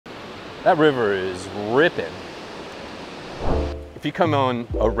That river is ripping. If you come on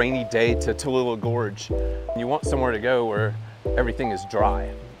a rainy day to Tallulah Gorge, you want somewhere to go where everything is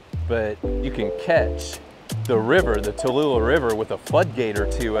dry, but you can catch the river, the Tallulah River, with a floodgate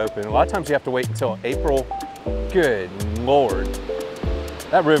or two open. A lot of times you have to wait until April. Good Lord.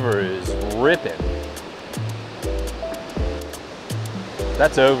 That river is ripping.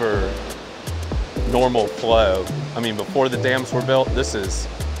 That's over normal flow. I mean, before the dams were built, it's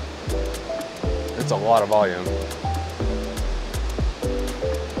a lot of volume.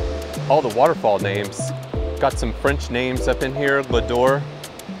 All the waterfall names, got some French names up in here, L'Adore.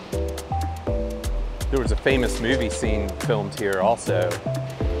 There was a famous movie scene filmed here also.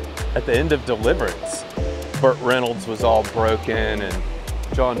 At the end of Deliverance, Burt Reynolds was all broken and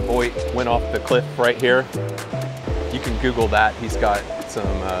John Voight went off the cliff right here. You can Google that. He's got some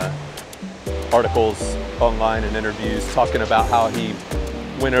articles online and interviews talking about how he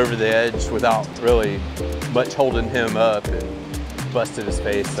went over the edge without really much holding him up and busted his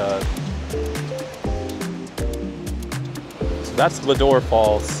face up. So that's L'Adore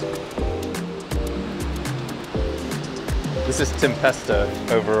Falls. This is Tempesta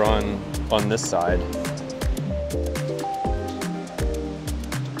over on this side.